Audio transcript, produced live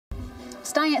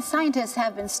Scientists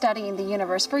have been studying the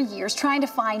universe for years, trying to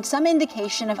find some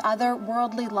indication of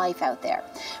otherworldly life out there.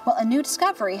 Well, a new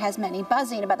discovery has many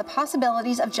buzzing about the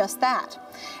possibilities of just that.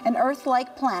 An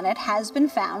Earth-like planet has been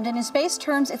found, and in space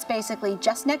terms, it's basically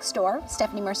just next door.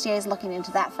 Stephanie Mercier is looking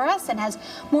into that for us and has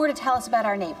more to tell us about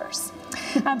our neighbors.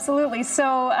 Absolutely.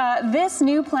 So this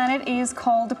new planet is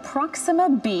called Proxima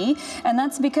B, and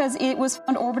that's because it was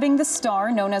found orbiting the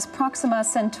star known as Proxima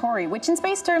Centauri, which in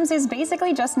space terms is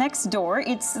basically just next door.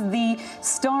 It's the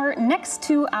star next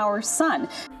to our sun.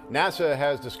 NASA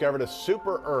has discovered a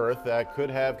super Earth that could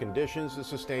have conditions to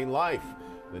sustain life.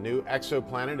 The new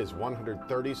exoplanet is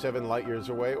 137 light years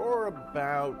away, or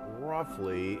about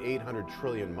roughly 800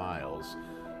 trillion miles.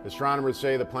 Astronomers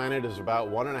say the planet is about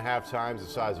 1.5 times the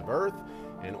size of Earth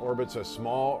and orbits a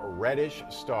small reddish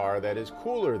star that is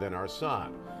cooler than our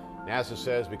sun. NASA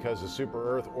says because the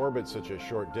super Earth orbits such a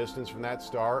short distance from that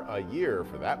star, a year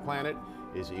for that planet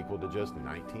is equal to just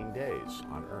 19 days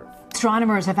on Earth.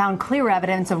 Astronomers have found clear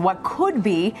evidence of what could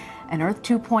be an Earth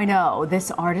 2.0.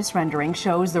 This artist rendering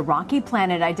shows the rocky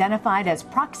planet identified as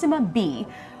Proxima B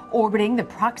orbiting the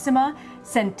Proxima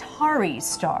Centauri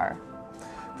star.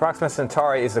 Proxima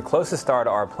Centauri is the closest star to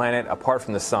our planet apart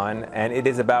from the sun, and it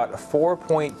is about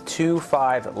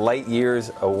 4.25 light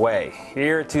years away.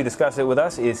 Here to discuss it with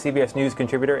us is CBS News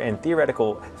contributor and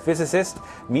theoretical physicist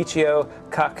Michio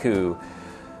Kaku.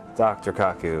 Dr.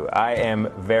 Kaku, I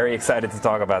am very excited to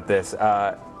talk about this.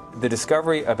 The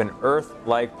discovery of an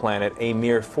Earth-like planet a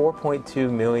mere 4.2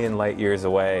 million light years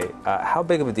away. How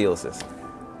big of a deal is this?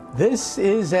 This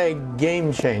is a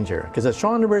game changer because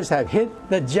astronomers have hit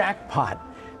the jackpot.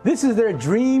 This is their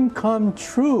dream come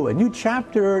true. A new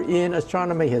chapter in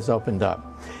astronomy has opened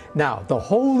up. Now, the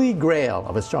holy grail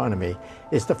of astronomy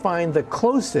is to find the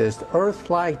closest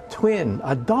Earth-like twin,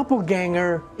 a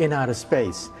doppelganger in outer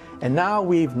space. And now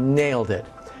we've nailed it.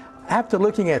 After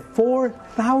looking at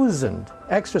 4,000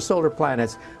 extrasolar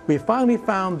planets, we finally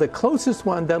found the closest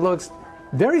one that looks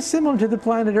very similar to the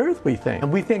planet Earth, we think.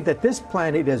 And we think that this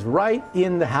planet is right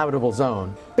in the habitable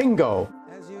zone. Bingo!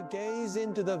 As you gaze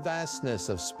into the vastness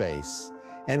of space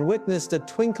and witness the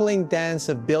twinkling dance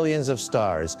of billions of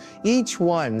stars, each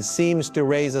one seems to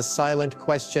raise a silent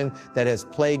question that has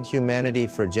plagued humanity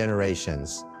for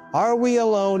generations. Are we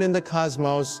alone in the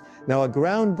cosmos? Now, a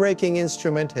groundbreaking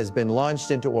instrument has been launched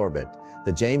into orbit,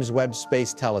 the James Webb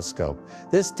Space Telescope.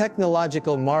 This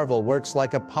technological marvel works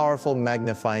like a powerful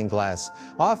magnifying glass,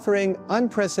 offering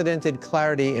unprecedented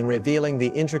clarity in revealing the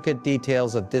intricate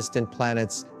details of distant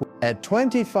planets. At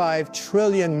 25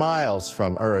 trillion miles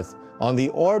from Earth, on the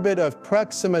orbit of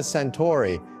Proxima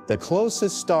Centauri, the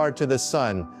closest star to the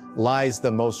Sun, lies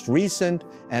the most recent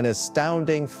and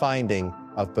astounding finding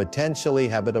of potentially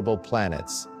habitable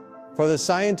planets. For the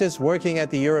scientists working at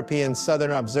the European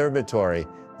Southern Observatory,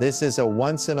 this is a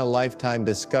once-in-a-lifetime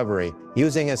discovery.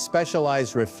 Using a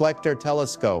specialized reflector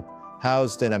telescope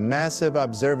housed in a massive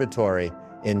observatory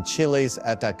in Chile's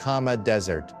Atacama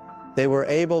Desert, they were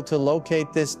able to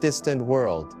locate this distant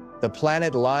world. The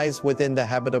planet lies within the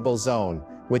habitable zone,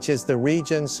 which is the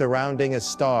region surrounding a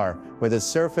star where the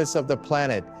surface of the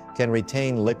planet can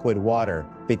retain liquid water.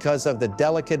 Because of the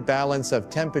delicate balance of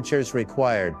temperatures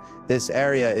required, this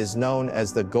area is known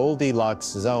as the Goldilocks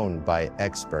zone by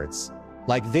experts.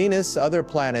 Like Venus, other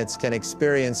planets can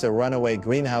experience a runaway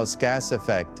greenhouse gas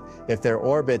effect if their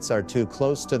orbits are too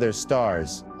close to their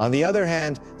stars. On the other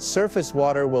hand, surface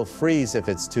water will freeze if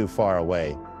it's too far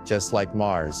away, just like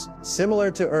Mars.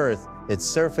 Similar to Earth, its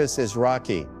surface is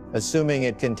rocky. Assuming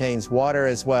it contains water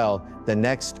as well, the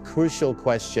next crucial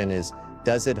question is,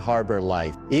 does it harbor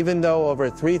life? Even though over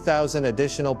 3,000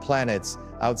 additional planets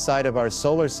outside of our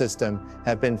solar system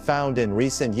have been found in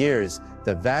recent years,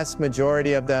 the vast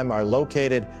majority of them are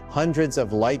located hundreds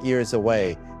of light years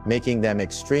away, making them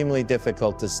extremely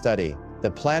difficult to study.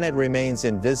 The planet remains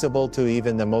invisible to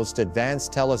even the most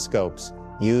advanced telescopes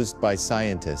used by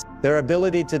scientists. Their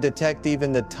ability to detect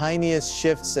even the tiniest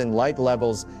shifts in light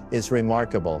levels is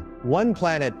remarkable. One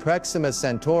planet, Proxima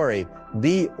Centauri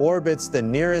B, orbits the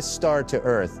nearest star to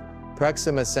Earth,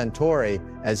 Proxima Centauri,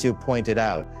 as you pointed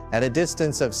out, at a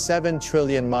distance of 7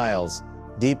 trillion miles.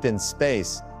 Deep in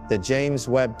space, the James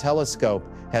Webb Telescope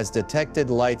has detected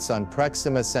lights on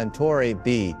Proxima Centauri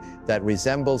B that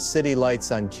resemble city lights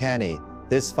uncanny.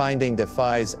 This finding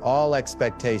defies all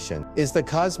expectation. Is the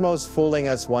cosmos fooling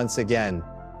us once again?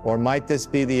 Or might this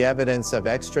be the evidence of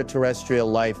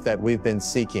extraterrestrial life that we've been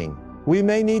seeking? We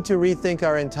may need to rethink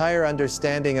our entire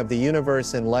understanding of the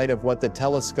universe in light of what the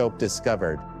telescope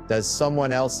discovered. Does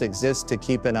someone else exist to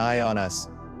keep an eye on us?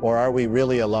 Or are we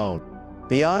really alone?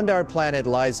 Beyond our planet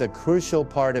lies a crucial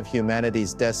part of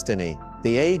humanity's destiny,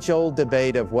 The age-old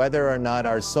debate of whether or not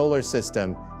our solar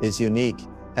system is unique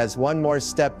has one more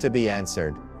step to be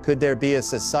answered. Could there be a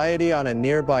society on a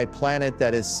nearby planet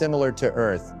that is similar to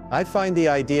Earth? I find the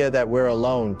idea that we're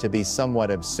alone to be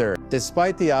somewhat absurd.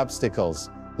 Despite the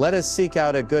obstacles, let us seek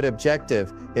out a good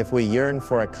objective if we yearn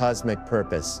for a cosmic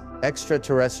purpose.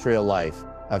 Extraterrestrial life,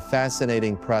 a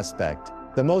fascinating prospect.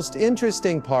 The most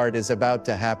interesting part is about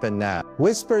to happen now.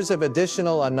 Whispers of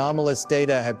additional anomalous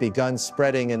data have begun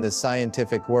spreading in the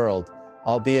scientific world,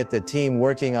 albeit the team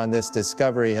working on this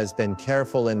discovery has been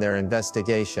careful in their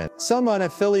investigation. Some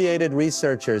unaffiliated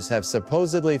researchers have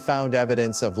supposedly found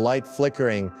evidence of light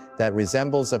flickering that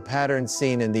resembles a pattern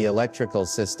seen in the electrical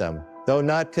system. Though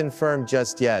not confirmed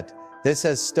just yet, this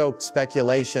has stoked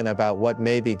speculation about what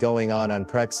may be going on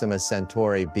Proxima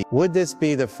Centauri B. Would this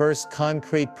be the first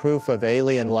concrete proof of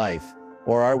alien life,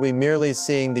 or are we merely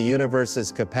seeing the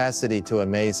universe's capacity to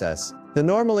amaze us? The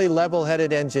normally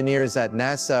level-headed engineers at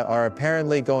NASA are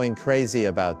apparently going crazy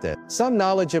about this. Some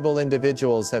knowledgeable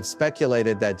individuals have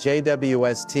speculated that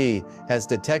JWST has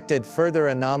detected further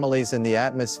anomalies in the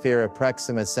atmosphere of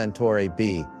Proxima Centauri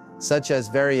B, such as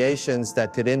variations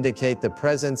that could indicate the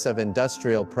presence of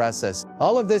industrial process.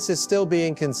 All of this is still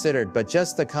being considered, but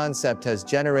just the concept has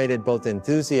generated both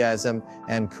enthusiasm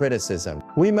and criticism.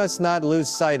 We must not lose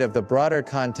sight of the broader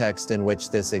context in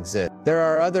which this exists. There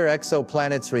are other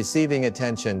exoplanets receiving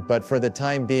attention, but for the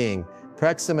time being,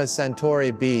 Proxima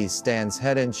Centauri B stands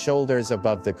head and shoulders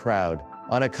above the crowd.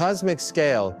 On a cosmic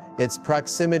scale, its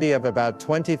proximity of about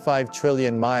 25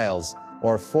 trillion miles,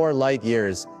 or 4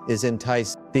 light-years, is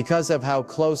enticing. Because of how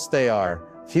close they are,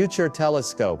 future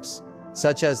telescopes,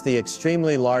 such as the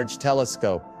Extremely Large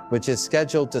Telescope, which is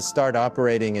scheduled to start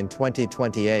operating in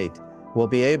 2028, will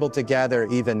be able to gather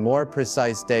even more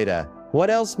precise data.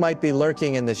 What else might be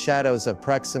lurking in the shadows of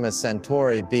Proxima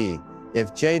Centauri B?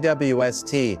 If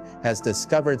JWST has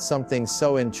discovered something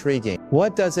so intriguing,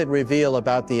 what does it reveal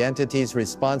about the entities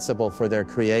responsible for their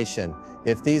creation?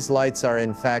 If these lights are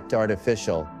in fact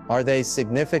artificial, are they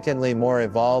significantly more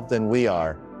evolved than we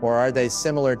are, or are they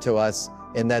similar to us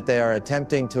in that they are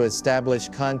attempting to establish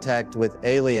contact with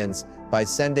aliens by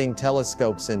sending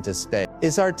telescopes into space?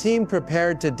 Is our team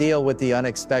prepared to deal with the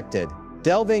unexpected?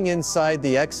 Delving inside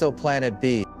the exoplanet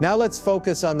B. Now let's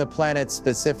focus on the planet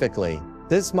specifically.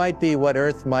 This might be what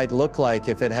Earth might look like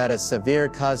if it had a severe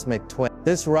cosmic twin.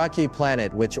 This rocky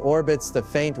planet, which orbits the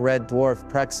faint red dwarf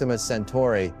Proxima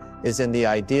Centauri, is in the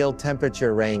ideal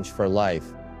temperature range for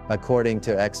life, according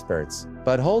to experts.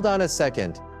 But hold on a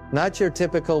second, not your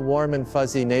typical warm and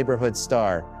fuzzy neighborhood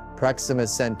star, Proxima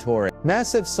Centauri.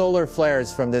 Massive solar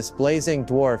flares from this blazing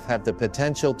dwarf have the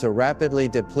potential to rapidly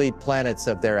deplete planets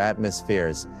of their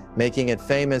atmospheres, making it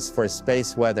famous for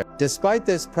space weather. Despite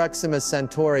this, Proxima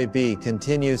Centauri B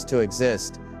continues to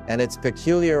exist, and its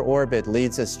peculiar orbit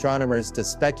leads astronomers to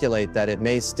speculate that it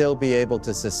may still be able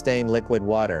to sustain liquid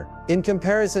water. In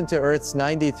comparison to Earth's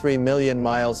 93 million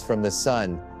miles from the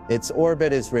Sun, its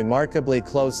orbit is remarkably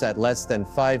close at less than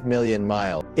 5 million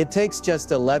miles. It takes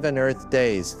just 11 Earth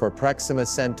days for Proxima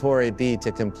Centauri B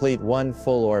to complete one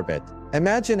full orbit.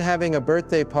 Imagine having a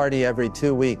birthday party every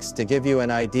 2 weeks. To give you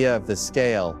an idea of the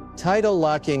scale, tidal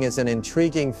locking is an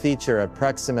intriguing feature of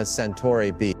Proxima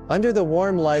Centauri B. Under the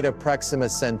warm light of Proxima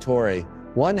Centauri,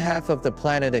 one half of the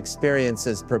planet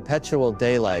experiences perpetual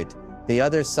daylight, the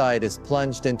other side is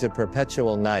plunged into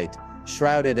perpetual night,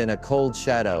 shrouded in a cold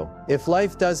shadow. If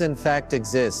life does in fact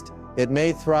exist, it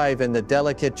may thrive in the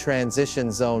delicate transition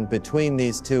zone between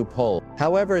these two poles.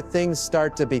 However, things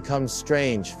start to become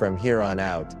strange from here on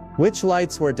out. Which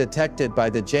lights were detected by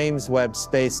the James Webb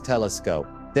Space Telescope?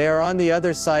 They are on the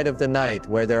other side of the night,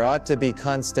 where there ought to be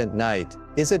constant night.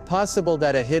 Is it possible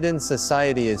that a hidden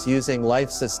society is using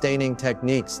life-sustaining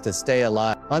techniques to stay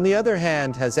alive? On the other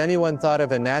hand, has anyone thought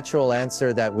of a natural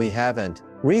answer that we haven't?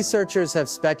 Researchers have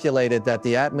speculated that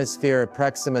the atmosphere of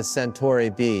Proxima Centauri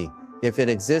B, if it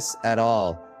exists at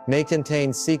all, may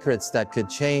contain secrets that could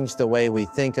change the way we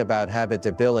think about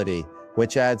habitability,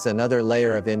 which adds another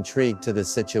layer of intrigue to the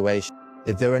situation.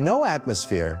 If there were no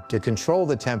atmosphere to control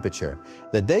the temperature,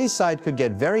 the day side could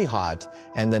get very hot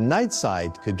and the night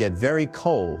side could get very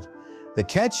cold. The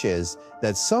catch is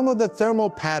that some of the thermal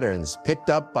patterns picked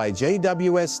up by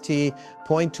JWST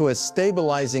point to a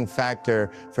stabilizing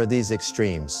factor for these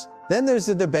extremes. Then there's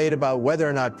the debate about whether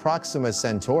or not Proxima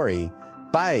Centauri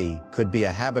B could be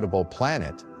a habitable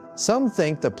planet. Some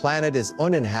think the planet is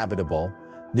uninhabitable,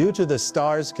 due to the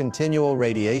star's continual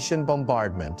radiation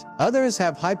bombardment. Others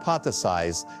have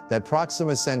hypothesized that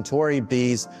Proxima Centauri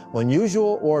B's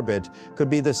unusual orbit could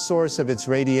be the source of its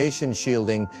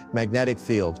radiation-shielding magnetic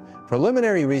field.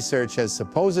 Preliminary research has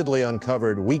supposedly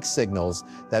uncovered weak signals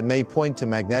that may point to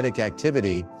magnetic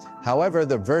activity. However,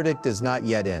 the verdict is not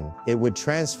yet in. It would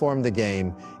transform the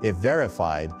game if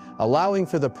verified, allowing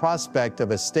for the prospect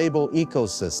of a stable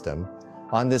ecosystem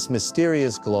on this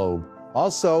mysterious globe.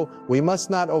 Also, we must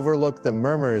not overlook the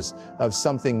murmurs of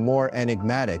something more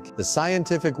enigmatic. The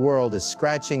scientific world is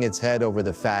scratching its head over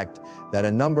the fact that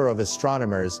a number of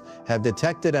astronomers have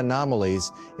detected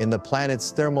anomalies in the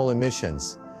planet's thermal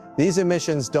emissions. These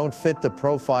emissions don't fit the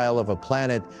profile of a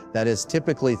planet that is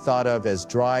typically thought of as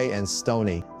dry and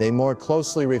stony. They more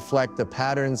closely reflect the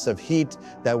patterns of heat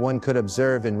that one could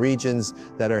observe in regions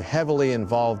that are heavily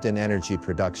involved in energy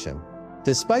production.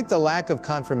 Despite the lack of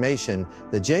confirmation,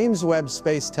 the James Webb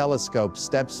Space Telescope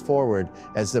steps forward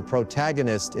as the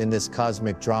protagonist in this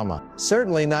cosmic drama.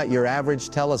 Certainly not your average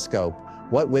telescope,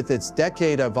 what with its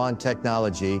decade-avant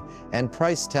technology and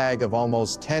price tag of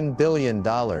almost $10 billion.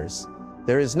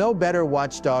 There is no better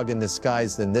watchdog in the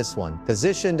skies than this one.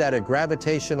 Positioned at a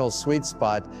gravitational sweet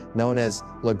spot known as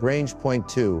Lagrange Point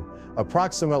 2,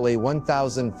 approximately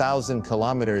 1,000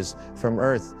 kilometers from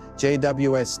Earth,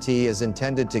 JWST is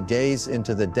intended to gaze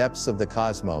into the depths of the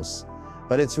cosmos.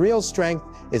 But its real strength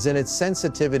is in its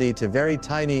sensitivity to very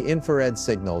tiny infrared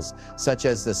signals, such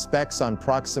as the specks on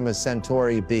Proxima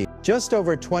Centauri B. Just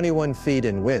over 21 feet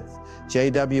in width,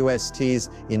 JWST's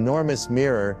enormous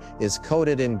mirror is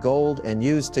coated in gold and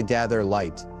used to gather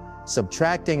light.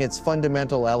 Subtracting its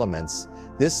fundamental elements,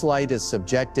 this light is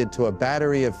subjected to a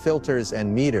battery of filters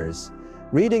and meters.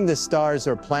 Reading the stars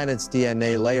or planets'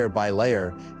 DNA layer by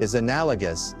layer is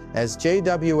analogous. As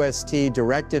JWST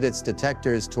directed its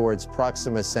detectors towards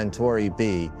Proxima Centauri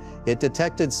B, it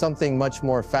detected something much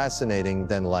more fascinating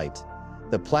than light.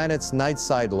 The planet's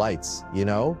night-side lights, you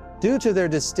know? Due to their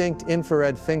distinct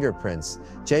infrared fingerprints,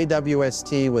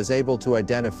 JWST was able to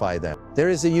identify them. There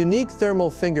is a unique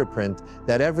thermal fingerprint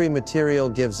that every material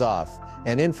gives off,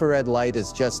 and infrared light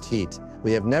is just heat.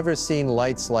 We have never seen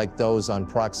lights like those on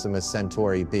Proxima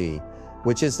Centauri B,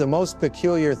 which is the most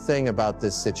peculiar thing about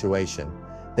this situation.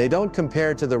 They don't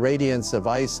compare to the radiance of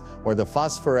ice or the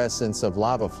phosphorescence of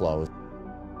lava flows.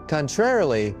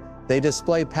 Contrarily, they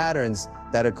display patterns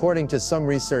that, according to some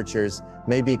researchers,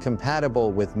 may be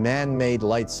compatible with man-made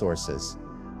light sources.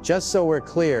 Just so we're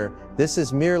clear, this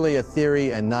is merely a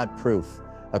theory and not proof.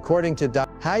 According to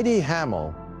Dr. Heidi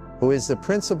Hamel, who is the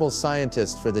principal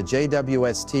scientist for the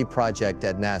JWST project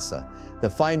at NASA, the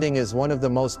finding is one of the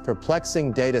most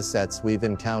perplexing data sets we've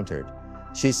encountered.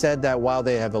 She said that while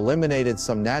they have eliminated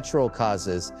some natural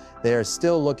causes, they are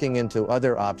still looking into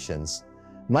other options.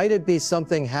 Might it be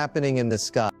something happening in the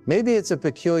sky? Maybe it's a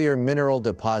peculiar mineral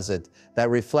deposit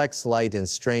that reflects light in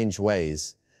strange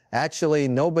ways. Actually,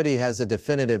 nobody has a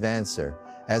definitive answer.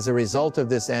 As a result of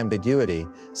this ambiguity,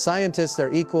 scientists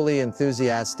are equally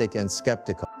enthusiastic and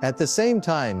skeptical. At the same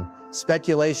time,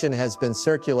 speculation has been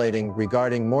circulating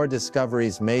regarding more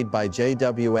discoveries made by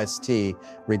JWST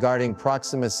regarding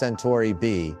Proxima Centauri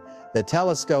B. The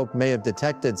telescope may have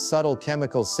detected subtle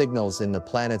chemical signals in the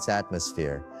planet's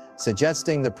atmosphere,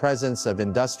 suggesting the presence of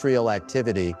industrial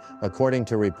activity, according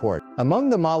to report. Among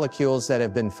the molecules that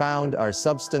have been found are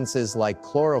substances like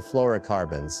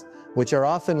chlorofluorocarbons, which are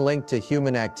often linked to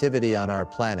human activity on our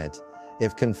planet.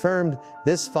 If confirmed,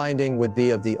 this finding would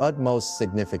be of the utmost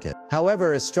significance.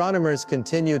 However, astronomers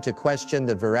continue to question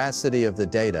the veracity of the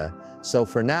data, so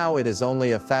for now it is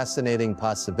only a fascinating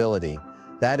possibility.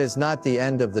 That is not the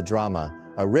end of the drama.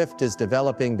 A rift is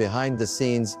developing behind the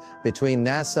scenes between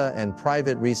NASA and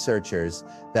private researchers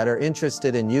that are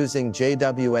interested in using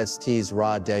JWST's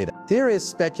raw data. Theorists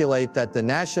speculate that the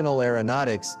National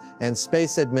Aeronautics and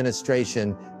Space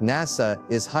Administration, NASA,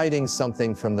 is hiding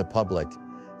something from the public.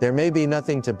 There may be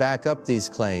nothing to back up these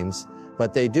claims,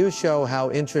 but they do show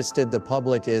how interested the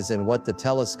public is in what the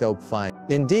telescope finds.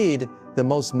 Indeed, the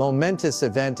most momentous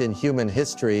event in human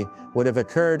history would have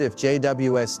occurred if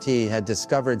JWST had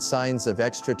discovered signs of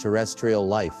extraterrestrial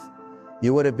life.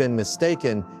 You would have been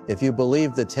mistaken if you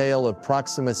believed the tale of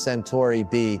Proxima Centauri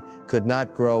B could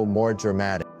not grow more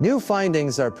dramatic. New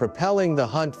findings are propelling the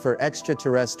hunt for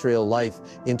extraterrestrial life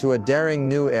into a daring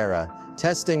new era,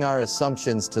 testing our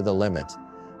assumptions to the limit.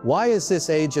 Why is this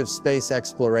age of space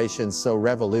exploration so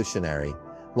revolutionary?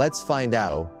 Let's find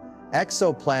out.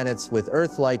 Exoplanets with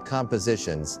Earth-like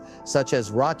compositions, such as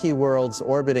rocky worlds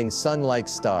orbiting Sun-like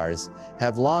stars,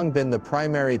 have long been the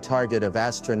primary target of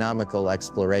astronomical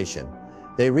exploration.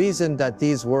 They reasoned that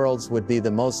these worlds would be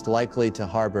the most likely to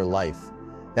harbor life.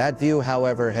 That view,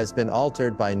 however, has been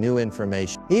altered by new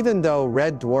information. Even though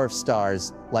red dwarf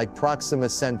stars, like Proxima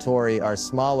Centauri, are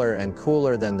smaller and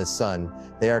cooler than the Sun,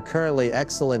 they are currently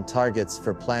excellent targets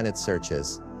for planet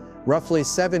searches. Roughly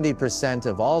 70%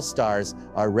 of all stars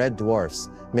are red dwarfs,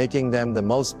 making them the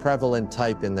most prevalent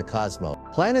type in the cosmos.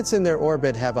 Planets in their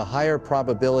orbit have a higher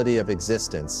probability of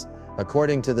existence,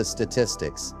 according to the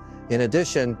statistics. In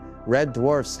addition, red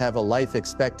dwarfs have a life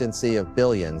expectancy of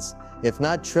billions, if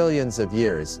not trillions of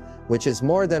years, which is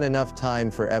more than enough time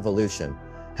for evolution.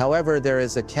 However, there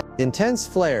is a intense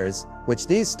flares, which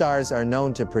these stars are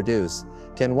known to produce,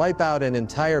 can wipe out an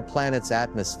entire planet's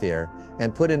atmosphere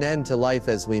and put an end to life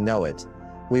as we know it.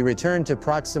 We return to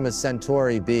Proxima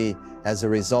Centauri B as a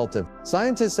result of.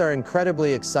 Scientists are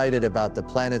incredibly excited about the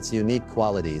planet's unique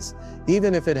qualities,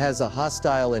 even if it has a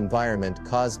hostile environment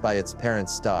caused by its parent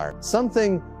star.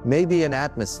 Something, maybe an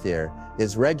atmosphere,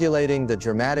 is regulating the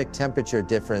dramatic temperature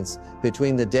difference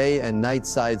between the day and night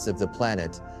sides of the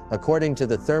planet, according to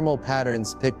the thermal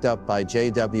patterns picked up by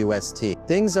JWST.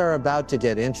 Things are about to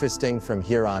get interesting from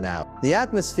here on out. The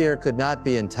atmosphere could not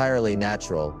be entirely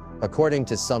natural, according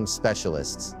to some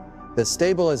specialists. The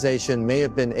stabilization may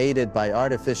have been aided by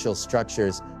artificial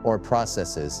structures or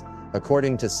processes,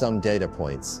 according to some data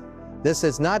points. This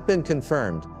has not been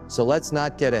confirmed, so let's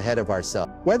not get ahead of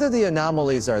ourselves. Whether the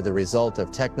anomalies are the result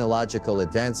of technological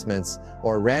advancements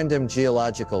or random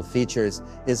geological features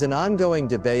is an ongoing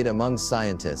debate among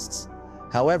scientists.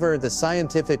 However, the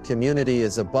scientific community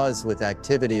is abuzz with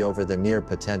activity over the mere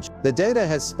potential. The data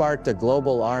has sparked a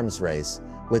global arms race,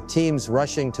 with teams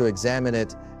rushing to examine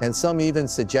it, and some even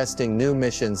suggesting new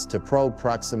missions to probe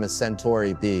Proxima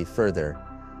Centauri B further.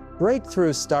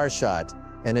 Breakthrough Starshot,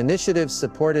 an initiative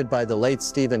supported by the late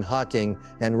Stephen Hawking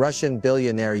and Russian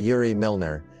billionaire Yuri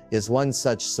Milner, is one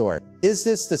such sort. Is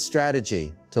this the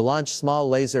strategy, to launch small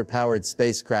laser-powered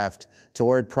spacecraft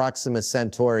toward Proxima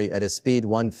Centauri at a speed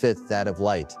 1/5 that of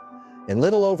light? In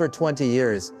little over 20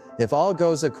 years, if all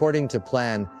goes according to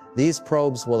plan, these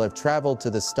probes will have traveled to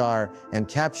the star and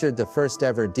captured the first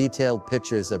ever detailed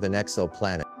pictures of an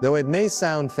exoplanet. Though it may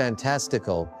sound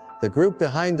fantastical, the group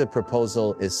behind the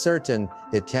proposal is certain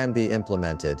it can be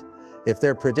implemented. If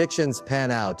their predictions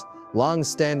pan out,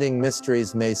 long-standing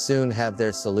mysteries may soon have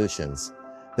their solutions.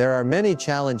 There are many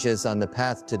challenges on the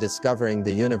path to discovering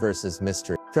the universe's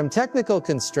mystery. From technical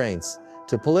constraints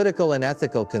to political and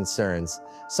ethical concerns,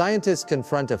 scientists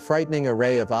confront a frightening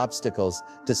array of obstacles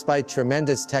despite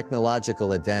tremendous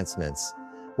technological advancements.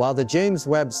 While the James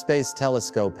Webb Space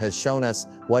Telescope has shown us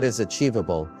what is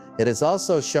achievable, it has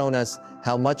also shown us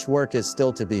how much work is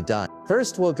still to be done.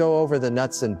 First, we'll go over the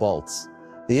nuts and bolts.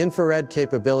 The infrared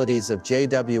capabilities of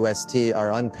JWST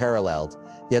are unparalleled,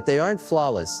 yet they aren't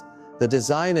flawless. The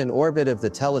design and orbit of the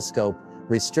telescope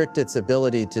restrict its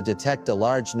ability to detect a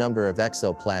large number of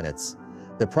exoplanets.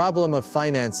 The problem of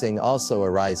financing also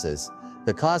arises.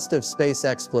 The cost of space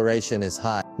exploration is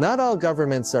high. Not all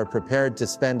governments are prepared to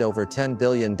spend over $10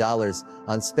 billion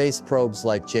on space probes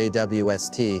like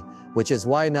JWST, which is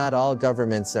why not all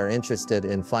governments are interested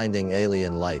in finding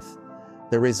alien life.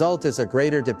 The result is a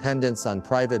greater dependence on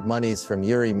private monies from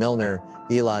Yuri Milner,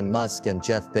 Elon Musk, and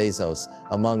Jeff Bezos,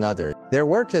 among others. Their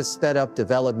work has sped up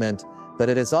development, but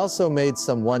it has also made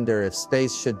some wonder if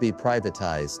space should be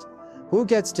privatized. Who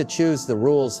gets to choose the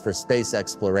rules for space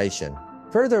exploration?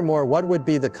 Furthermore, what would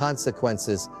be the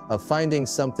consequences of finding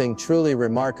something truly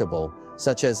remarkable,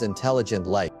 such as intelligent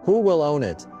life? Who will own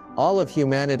it? All of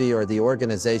humanity or the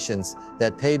organizations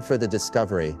that paid for the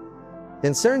discovery?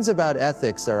 Concerns about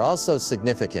ethics are also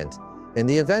significant. In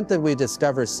the event that we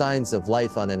discover signs of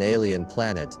life on an alien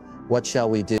planet, what shall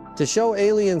we do? To show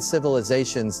alien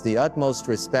civilizations the utmost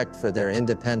respect for their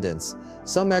independence,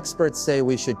 some experts say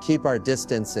we should keep our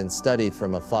distance and study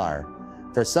from afar.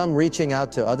 For some, reaching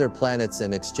out to other planets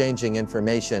and exchanging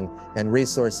information and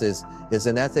resources is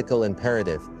an ethical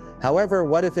imperative. However,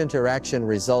 what if interaction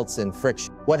results in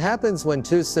friction? What happens when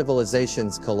two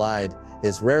civilizations collide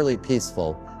is rarely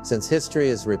peaceful, since history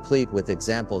is replete with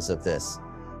examples of this.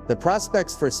 The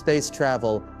prospects for space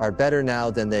travel are better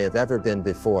now than they have ever been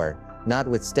before,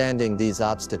 notwithstanding these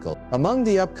obstacles. Among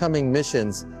the upcoming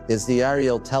missions is the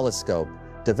Ariel telescope,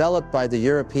 developed by the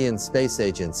European Space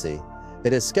Agency.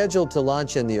 It is scheduled to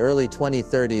launch in the early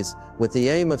 2030s with the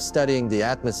aim of studying the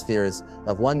atmospheres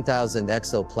of 1,000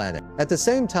 exoplanets. At the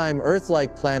same time,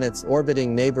 Earth-like planets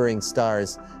orbiting neighboring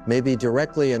stars may be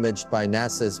directly imaged by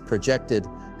NASA's projected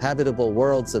Habitable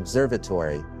Worlds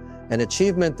Observatory, an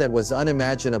achievement that was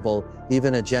unimaginable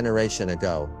even a generation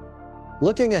ago.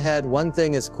 Looking ahead, one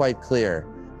thing is quite clear.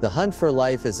 The hunt for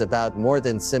life is about more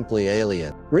than simply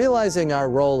alien. Realizing our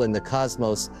role in the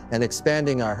cosmos and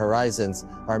expanding our horizons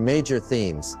are major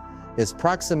themes. Is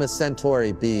Proxima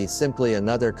Centauri B simply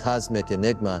another cosmic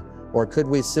enigma, or could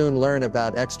we soon learn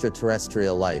about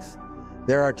extraterrestrial life?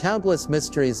 There are countless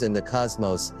mysteries in the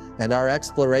cosmos, and our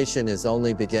exploration is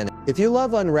only beginning. If you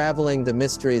love unraveling the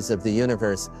mysteries of the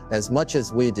universe as much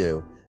as we do,